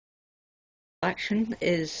Action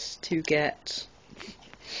is to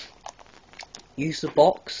use the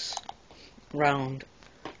box round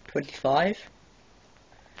 25,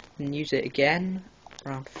 and use it again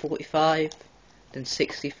around 45, then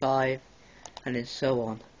 65, and then so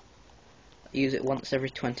on. Use it once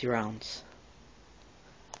every 20 rounds.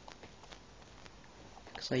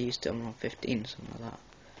 Because I used it on round 15, something like that.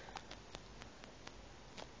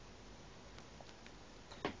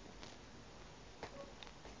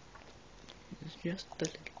 It's just a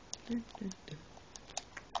little.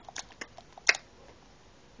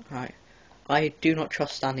 Right. I do not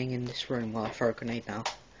trust standing in this room while I throw a grenade now.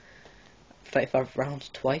 35 rounds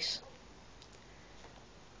twice.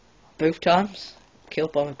 Both times,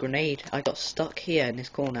 killed by a grenade. I got stuck here in this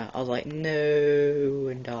corner. I was like, no,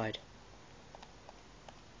 and died.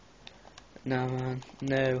 No, man,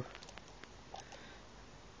 no.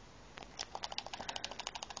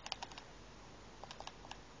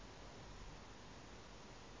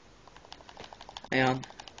 Hang on.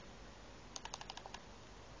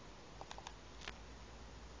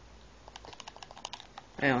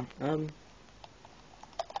 Hang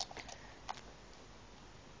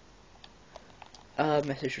on,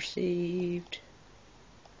 message received.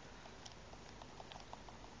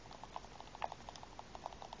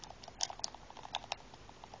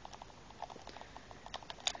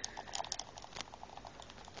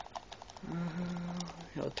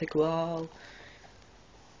 It'll take a while.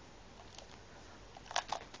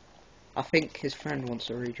 I think his friend wants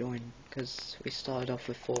to rejoin, because we started off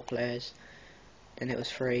with 4 players, then it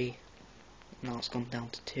was 3, now it's gone down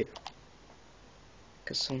to 2.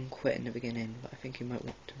 Because someone quit in the beginning, but I think he might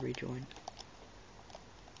want to rejoin.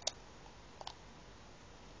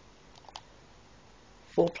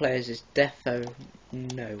 Four players is defo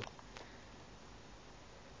no.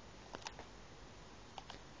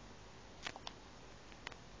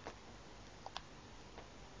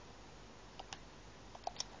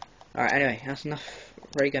 Alright, anyway, that's enough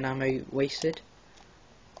ray gun ammo wasted.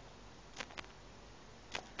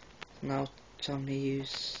 So now it's time to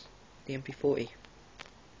use the MP40.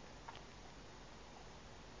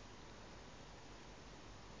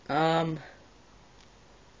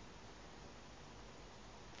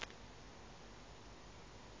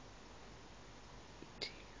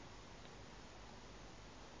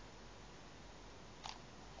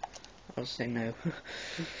 I'll say no.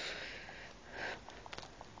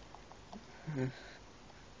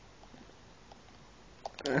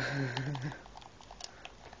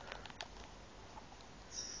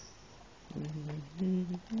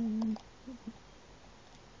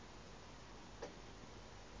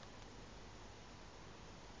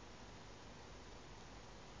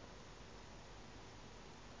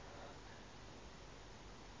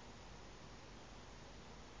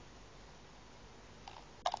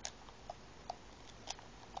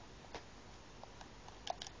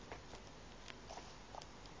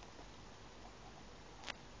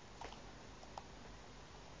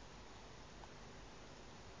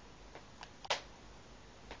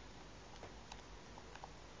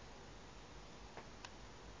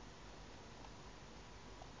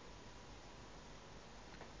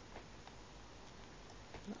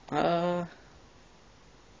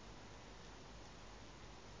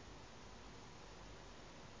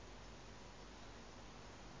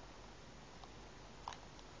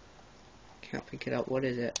 Can't pick it up. What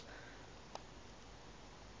is it?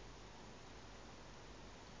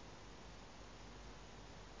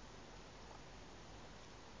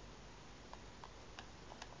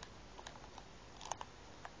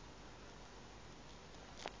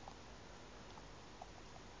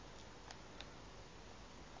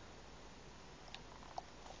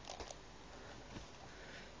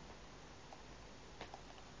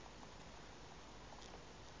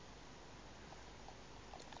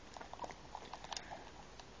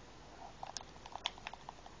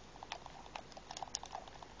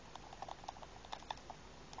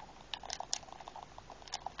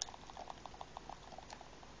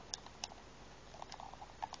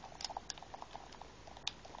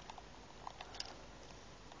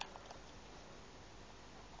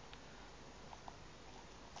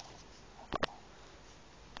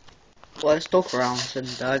 Well, it's dog rounds, and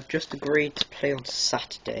I've just agreed to play on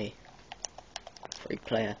Saturday. 3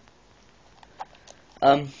 player.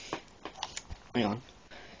 Hang on.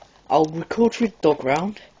 I'll record through the dog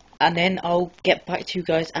round, and then I'll get back to you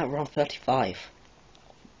guys at round 35.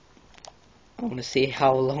 I want to see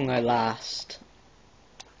how long I last.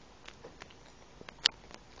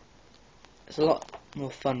 It's a lot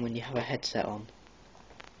more fun when you have a headset on.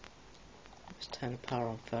 Let's turn the power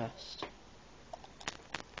on first.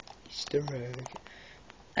 Easter egg.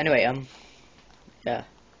 Anyway, yeah,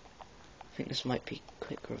 I think this might be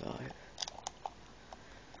quick revive.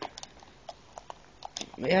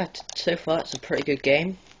 Yeah, so far it's a pretty good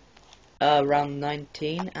game. Round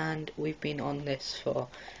 19, and we've been on this for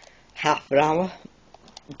half an hour.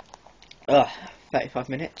 35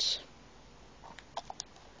 minutes.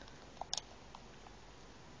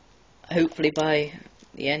 Hopefully by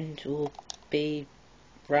the end we'll be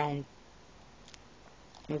round.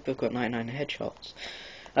 We've got 99 headshots.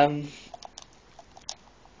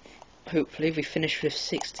 Hopefully we finish with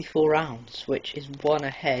 64 rounds, which is one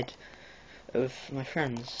ahead of my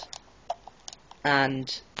friends,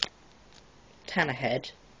 and 10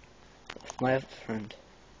 ahead of my other friend.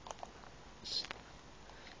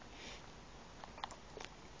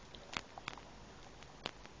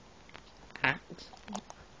 Act.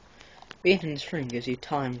 Being in this room gives you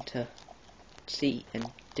time to see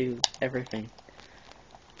and do everything.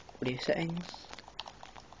 Audio settings.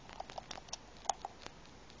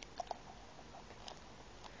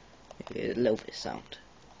 Maybe a little bit of sound.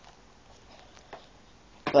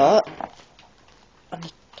 But I need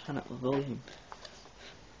to turn up the volume.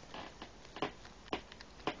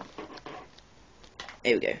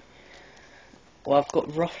 Here we go. Well, I've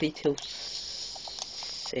got roughly till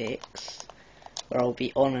 6 where I'll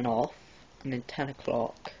be on and off, and then 10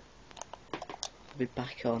 o'clock I'll be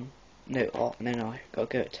back on. No, I gotta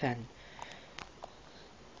go at 10.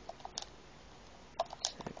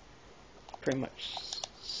 So, pretty much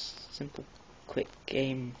simple, quick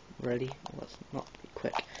game, really. Well, it's not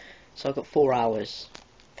quick. So I've got 4 hours,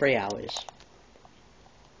 3 hours.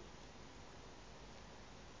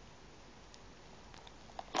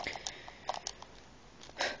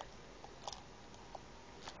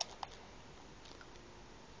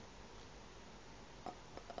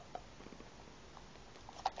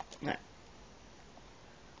 No.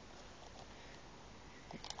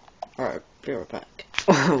 Alright, be right back.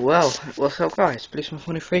 Well, what's up guys,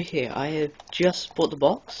 Bluesmith23 here. I have just bought the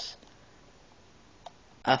box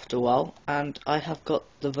after a while, and I have got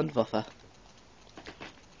the Wunderwaffe.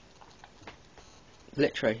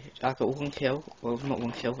 Literally, I got 1 kill, well not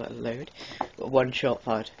 1 kill, but a load, got 1 shot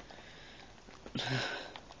fired.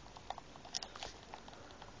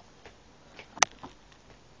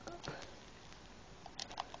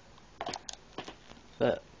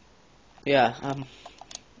 But, yeah, I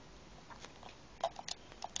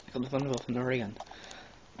got the Wunderwaffe and the ring.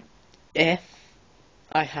 If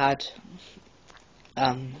I had,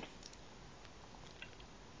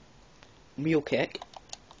 Mule Kick,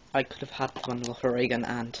 I could have had the Wunderwaffe Reagan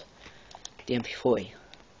and the MP40.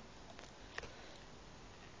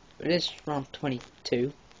 It is round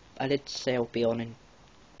 22. I did say I'll be on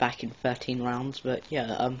back in 13 rounds, but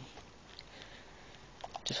yeah,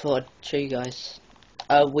 just thought I'd show you guys.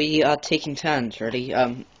 We are taking turns, really.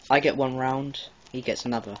 I get 1 round, he gets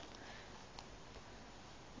another.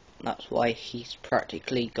 That's why he's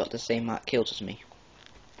practically got the same amount of kills as me.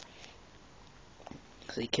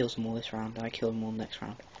 Because he kills them all this round, I kill them all next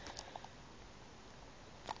round.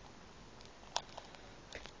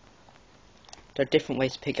 There are different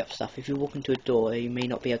ways to pick up stuff. If you walk into a door, you may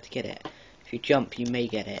not be able to get it. If you jump, you may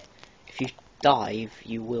get it. If you dive,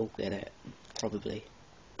 you will get it. Probably.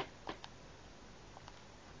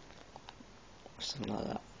 Something like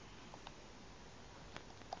that.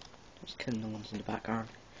 Just killing the ones in the background.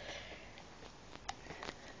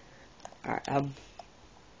 Alright,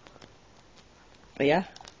 but yeah,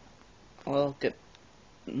 I'll get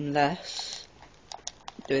less,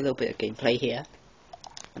 do a little bit of gameplay here,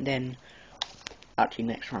 and then actually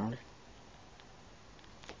next round,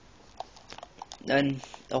 then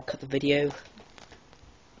I'll cut the video,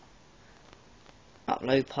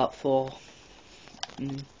 upload part 4,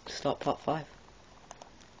 and start part 5.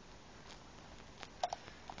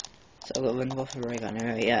 So I've got one off the ray gun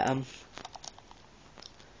anyway. Yeah,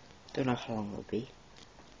 don't know how long it'll be.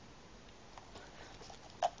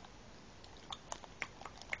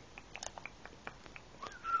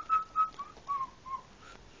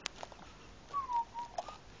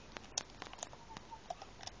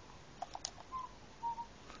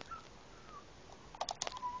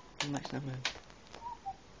 Max ammo.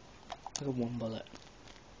 I got 1 bullet.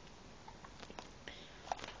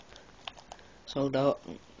 Sold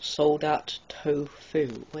out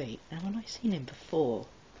tofu. Wait, haven't I seen him before?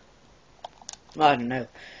 I don't know.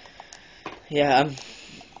 Yeah,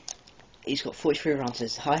 he's got 43 rounds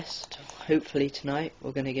as the highest. Hopefully tonight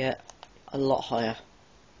we're gonna get a lot higher.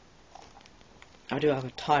 I do have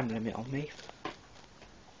a time limit on me.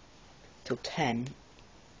 Till 10.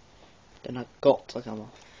 Then I've got to come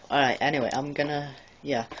off. Alright, anyway, I'm gonna,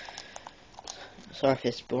 yeah. Sorry if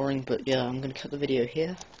it's boring, but yeah, I'm gonna cut the video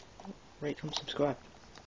here. rate, comment, subscribe.